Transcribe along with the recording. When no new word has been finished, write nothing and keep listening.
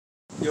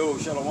Yo,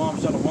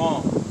 shalom,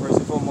 shalom. First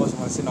and foremost, I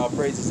want to send all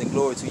praises and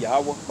glory to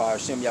Yahweh, by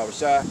Hashem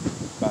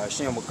Yahushai, by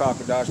Hashem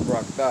Wakakadash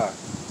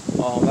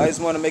Barakatah. I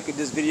just want to make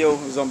this video.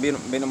 It's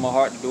been on my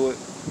heart to do it.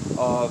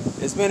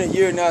 It's been a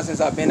year now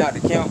since I've been out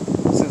the camp,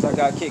 since I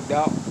got kicked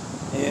out.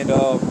 And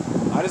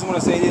I just want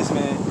to say this,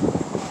 man.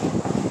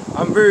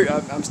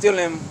 I'm still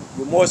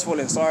remorseful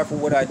and sorry for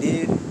what I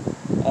did.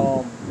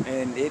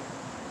 And it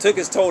took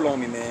its toll on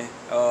me, man.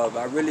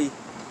 I really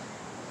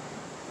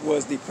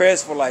was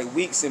depressed for like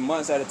weeks and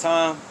months at a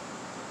time,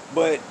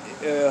 but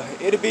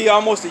it'll be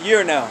almost a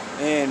year now,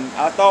 and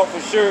I thought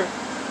for sure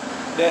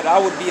that I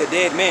would be a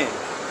dead man,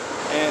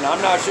 and I'm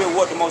not sure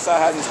what the Most High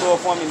has in store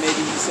for me. Maybe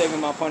He's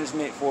saving my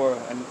punishment for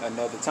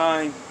another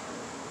time,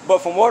 but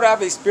from what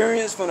I've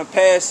experienced from the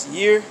past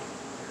year,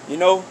 you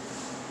know,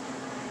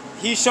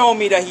 He's shown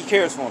me that He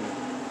cares for me,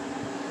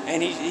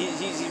 and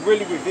He's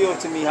really revealed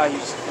to me how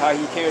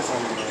He cares for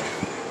me,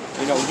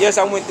 man. You know, yes,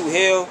 I went through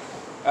hell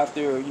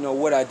after, you know,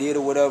 what I did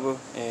or whatever,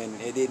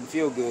 and it didn't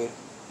feel good,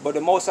 but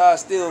the Most High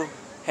still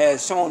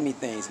has shown me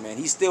things, man.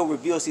 He still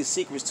reveals His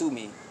secrets to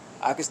me.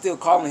 I can still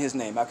call on His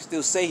name. I can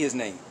still say His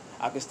name.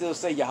 I can still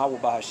say Yahweh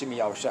by Hashem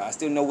Yahushai. I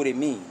still know what it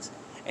means,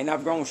 and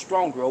I've grown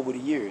stronger over the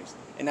years.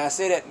 And I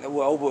say that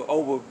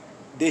over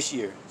this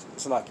year,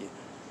 Salakia.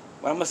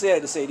 But I'm gonna say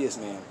that to say this,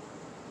 man.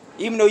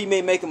 Even though you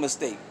may make a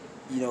mistake,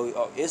 you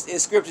know,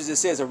 it's scriptures that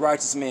says a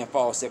righteous man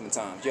falls 7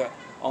 times. Yeah.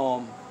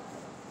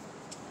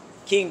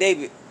 King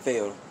David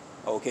failed,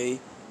 okay.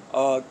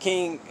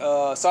 King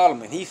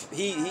Solomon, he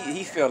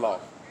fell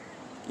off,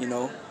 you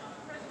know.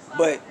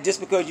 But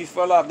just because you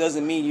fell off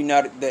doesn't mean you're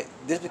not that.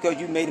 Just because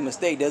you made a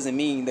mistake doesn't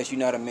mean that you're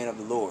not a man of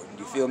the Lord.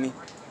 You feel me?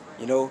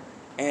 You know.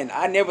 And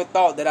I never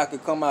thought that I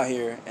could come out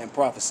here and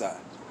prophesy.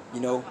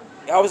 You know,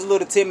 I was a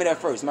little timid at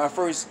first. My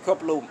first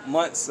couple of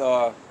months,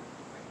 our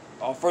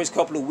first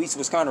couple of weeks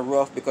was kind of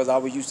rough because I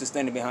was used to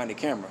standing behind the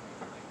camera.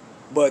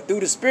 But through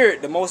the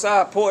Spirit, the Most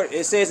High poured.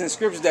 It says in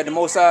Scriptures that the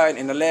Most High,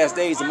 in the last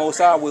days, the Most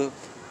High will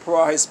pour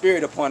out His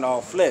Spirit upon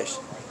all flesh.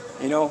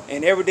 You know,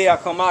 and every day I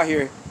come out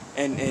here,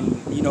 and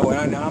you know,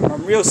 and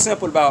I'm real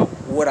simple about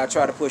what I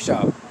try to push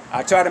out.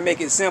 I try to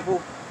make it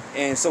simple,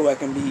 and so I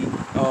can be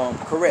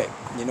correct.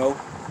 You know,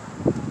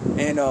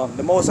 and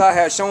the Most High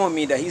has shown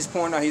me that He's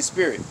pouring out His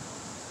Spirit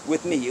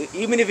with me,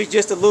 even if it's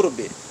just a little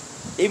bit,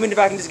 even if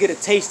I can just get a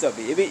taste of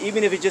it,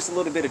 even if it's just a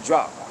little bit of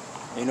drop.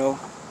 You know,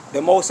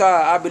 the Most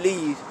High, I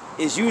believe,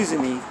 is using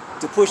me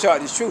to push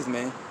out this truth,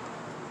 man.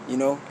 You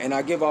know, and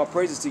I give all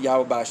praises to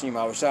Yahweh by Hashem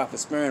Yahushai for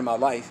sparing my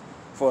life,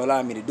 for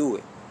allowing me to do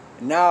it.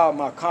 Now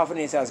my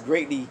confidence has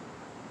greatly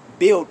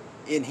built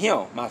in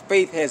Him. My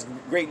faith has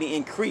greatly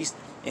increased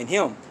in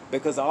Him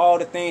because of all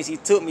the things He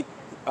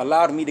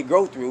allowed me to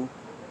go through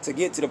to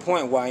get to the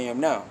point where I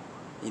am now.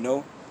 You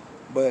know,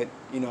 but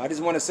you know, I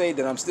just want to say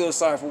that I'm still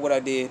sorry for what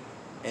I did,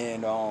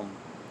 and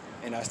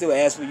I still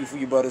ask for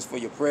you brothers, for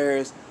your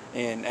prayers,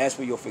 and ask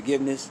for your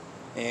forgiveness.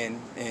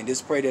 And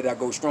just pray that I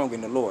go stronger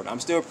in the Lord. I'm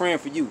still praying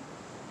for you.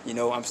 You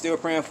know, I'm still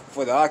praying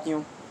for the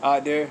Akim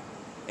out there.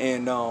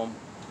 And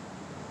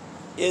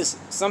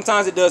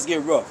sometimes it does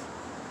get rough,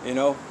 you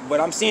know. But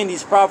I'm seeing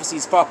these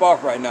prophecies pop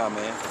off right now,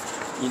 man.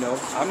 You know,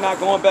 I'm not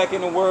going back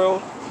in the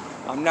world.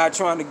 I'm not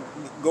trying to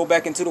go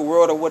back into the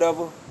world or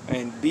whatever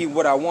and be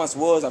what I once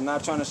was. I'm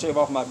not trying to shave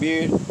off my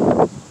beard.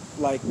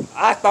 Like,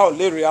 I thought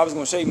literally I was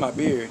going to shave my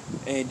beard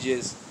and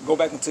just go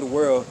back into the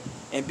world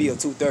and be a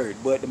 2/3,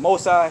 but the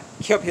Most High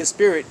kept His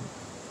Spirit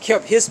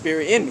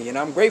in me, and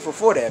I'm grateful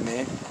for that,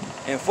 man.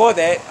 And for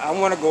that, I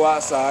want to go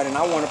outside and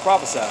I want to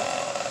prophesy.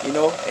 You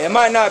know, it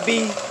might not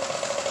be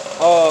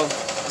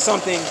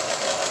something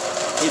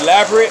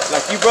elaborate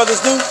like you brothers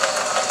do,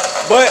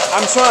 but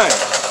I'm trying,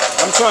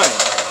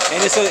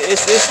 and it's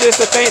just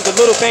the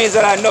little things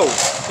that I know.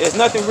 It's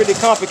nothing really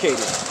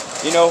complicated.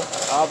 You know,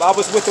 I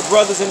was with the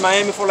brothers in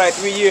Miami for like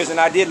 3 years,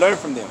 and I did learn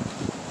from them.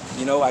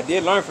 You know, I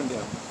did learn from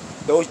them.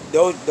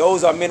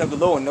 Those are men of the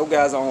Lord, and those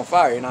guys are on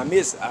fire, and I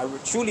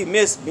truly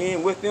miss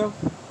being with them.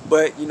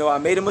 But you know, I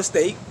made a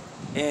mistake,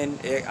 and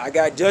I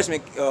got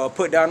judgment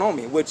put down on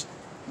me, which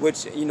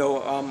you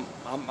know,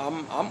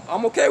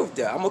 I'm okay with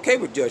that. I'm okay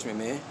with judgment,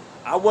 man.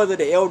 Whether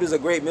the elders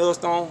of Great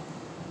Millstone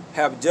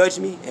have judged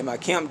me and my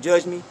camp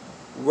judged me,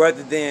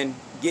 rather than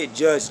get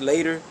judged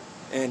later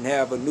and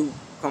have a new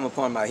come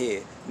upon my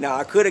head. Now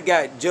I could have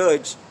got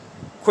judged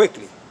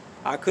quickly.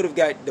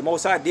 The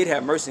Most High did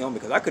have mercy on me,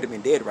 because I could have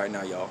been dead right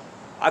now, y'all.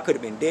 I could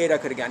have been dead. I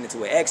could have gotten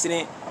into an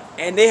accident.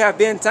 And there have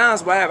been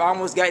times where I have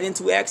almost gotten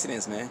into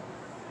accidents, man.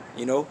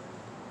 You know?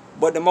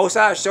 But the Most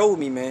High showed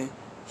me, man,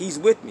 He's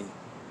with me.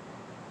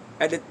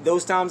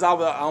 Those times I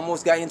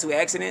almost got into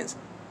accidents,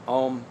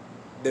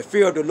 the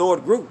fear of the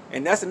Lord grew.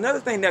 And that's another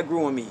thing that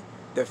grew in me.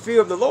 The fear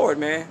of the Lord,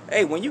 man.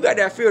 Hey, when you got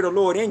that fear of the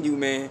Lord in you,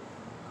 man,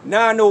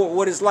 now I know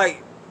what it's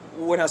like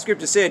when our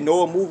scripture said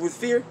Noah moved with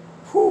fear.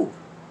 Whew.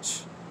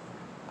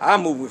 I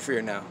move with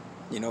fear now,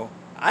 you know.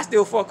 I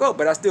still fuck up,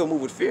 but I still move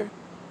with fear.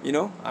 You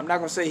know, I'm not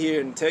going to sit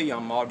here and tell you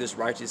I'm all this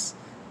righteous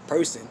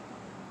person.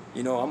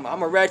 You know,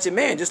 I'm a ratchet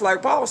man, just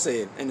like Paul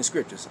said in the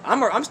scriptures.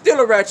 I'm still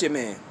a ratchet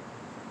man,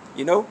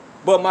 you know.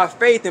 But my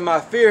faith and my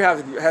fear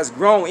has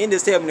grown in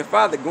this Heavenly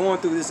Father going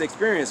through this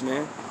experience,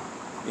 man.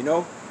 You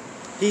know,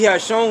 He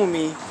has shown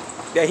me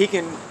that He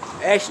can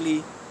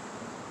actually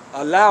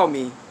allow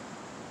me,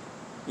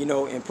 you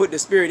know, and put the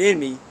Spirit in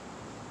me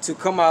to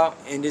come out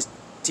and just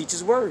teach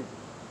His Word,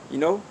 you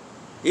know.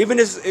 Even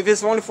if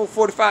it's only for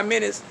 45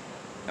 minutes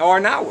or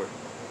an hour,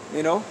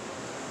 you know.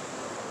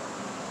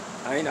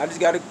 I just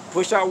got to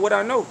push out what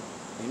I know,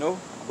 you know.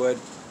 But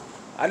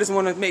I just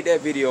want to make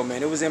that video,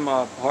 man. It was in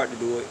my heart to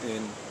do it.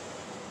 And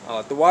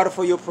the water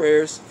for your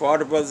prayers, for all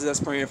the brothers that's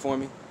praying for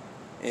me.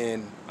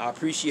 And I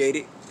appreciate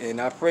it.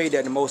 And I pray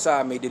that the Most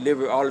High may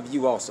deliver all of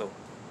you also.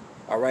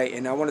 All right.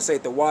 And I want to say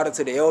the water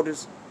to the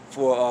elders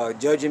for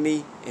judging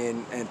me.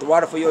 And the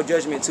water for your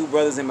judgment, too,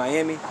 brothers in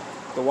Miami.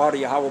 The water,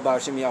 Yahweh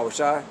Ba'Shem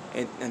Yahushai.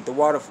 And the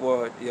water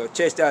for, you know,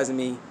 chastising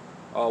me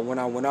when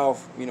I went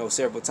off, you know,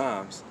 several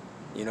times,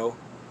 you know.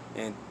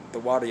 And the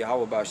water,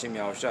 Yahweh Ba'Shem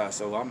Yahushai.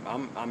 So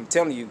I'm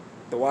telling you,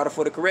 the water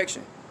for the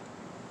correction.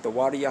 The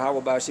water,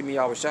 Yahweh Ba'Shem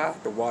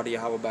Yahushai. The water,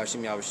 Yahweh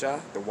Ba'Shem Yahushai.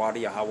 The water,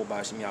 Yahweh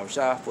Ba'Shem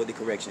Yahushai for the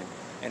correction.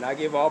 And I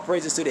give all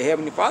praises to the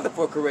Heavenly Father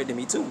for correcting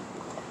me too.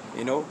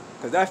 You know,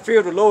 because that fear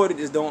of the Lord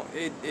it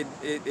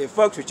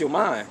fucks with your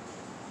mind.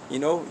 You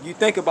know, you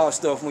think about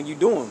stuff when you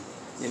do them.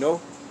 You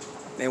know,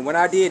 and when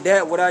I did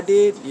that, what I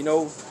did, you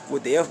know,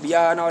 with the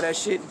FBI and all that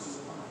shit,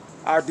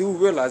 I do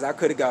realize I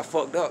could have got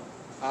fucked up.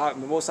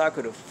 The Most High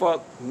could have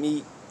fucked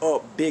me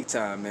up big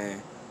time,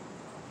 man.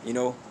 You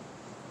know.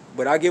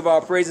 But I give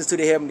all praises to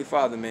the Heavenly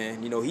Father,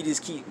 man. You know, He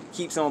just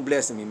keeps on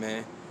blessing me,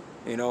 man.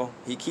 You know,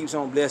 He keeps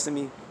on blessing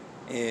me.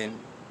 And,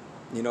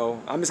 you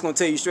know, I'm just going to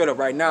tell you straight up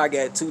right now, I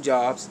got 2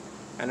 jobs.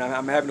 And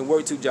I'm having to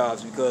work 2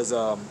 jobs because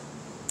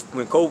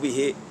when COVID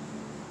hit,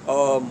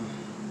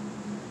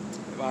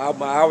 my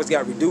hours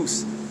got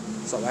reduced.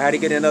 So I had to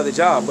get another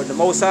job. But the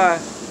Most High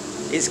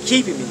is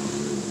keeping me.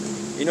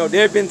 You know,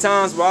 there have been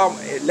times where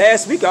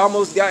last week I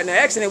almost got in an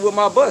accident with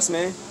my bus,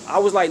 man. I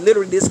was like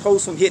literally this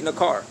close from hitting a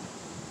car.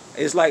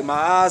 It's like my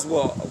eyes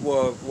were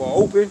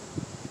open,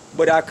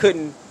 but I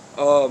couldn't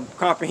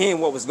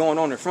comprehend what was going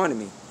on in front of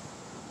me,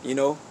 you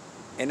know.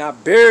 And I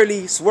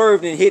barely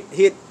swerved and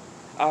and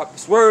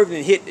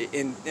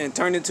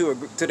turned into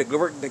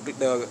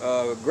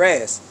the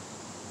grass.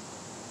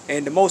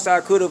 And the most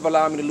I could have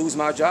allowed me to lose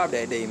my job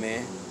that day,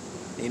 man,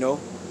 you know.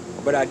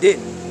 But I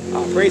didn't.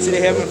 I prayed to the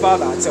Heavenly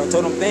Father. I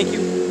told Him thank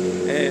you.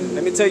 And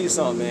let me tell you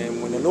something,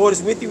 man. When the Lord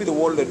is with you, the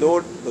Lord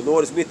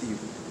is with you.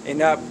 In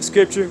that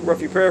scripture,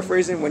 roughly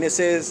paraphrasing, when it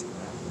says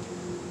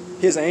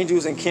His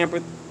angels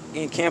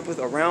encampeth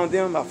around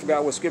them, I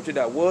forgot what scripture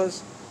that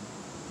was.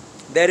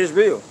 That is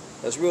real.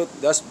 That's real.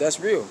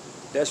 That's real.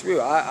 That's real.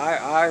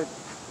 I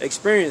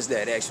experienced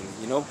that actually,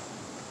 you know.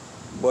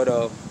 But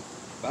I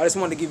just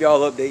wanted to give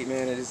y'all an update,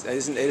 man.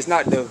 It's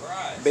not to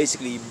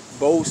basically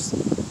boast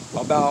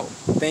about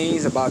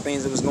things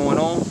that was going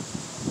on,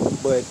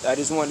 but I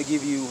just wanted to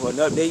give you an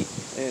update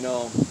and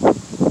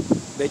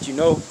let you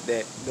know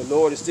that the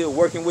Lord is still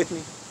working with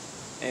me.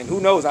 And who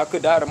knows, I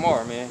could die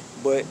tomorrow, man.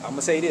 But I'm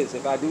gonna say this: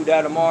 if I do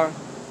die tomorrow,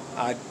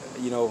 I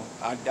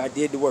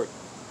did the work.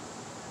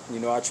 You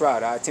know, I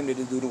tried. I attempted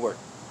to do the work.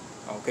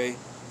 Okay.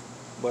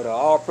 But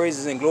all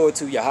praises and glory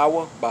to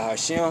Yahweh,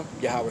 Ba'Hashem,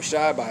 Yahweh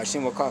Shai,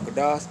 Ba'Hashem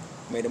Wakakadas.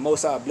 May the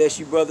Most High bless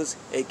you, brothers.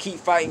 Hey, keep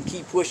fighting,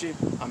 keep pushing.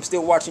 I'm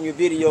still watching your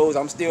videos.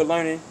 I'm still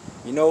learning.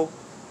 You know,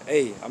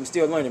 hey, I'm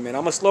still learning, man.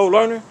 I'm a slow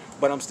learner,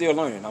 but I'm still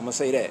learning. I'm gonna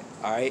say that.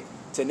 All right.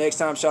 Till next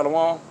time,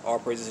 Shalom. All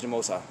praises to the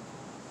Most High.